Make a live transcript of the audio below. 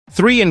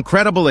3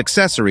 incredible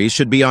accessories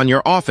should be on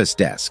your office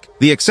desk.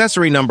 The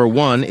accessory number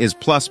 1 is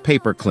Plus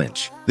Paper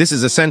Clinch. This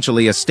is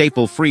essentially a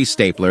staple-free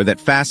stapler that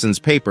fastens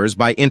papers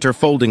by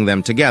interfolding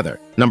them together.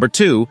 Number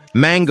 2,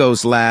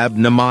 Mango's Lab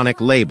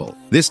Mnemonic Label.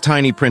 This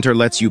tiny printer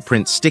lets you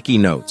print sticky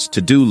notes,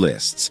 to-do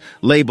lists,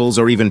 labels,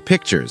 or even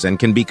pictures and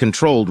can be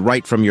controlled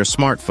right from your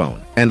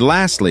smartphone. And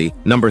lastly,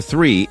 number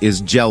 3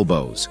 is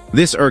Gelbows.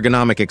 This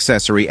ergonomic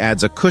accessory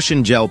adds a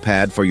cushion gel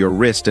pad for your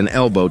wrist and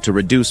elbow to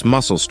reduce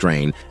muscle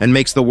strain and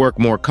makes the work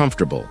more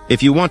comfortable.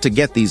 If you want to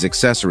get these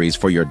accessories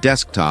for your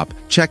desktop,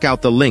 check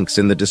out the links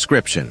in the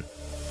description.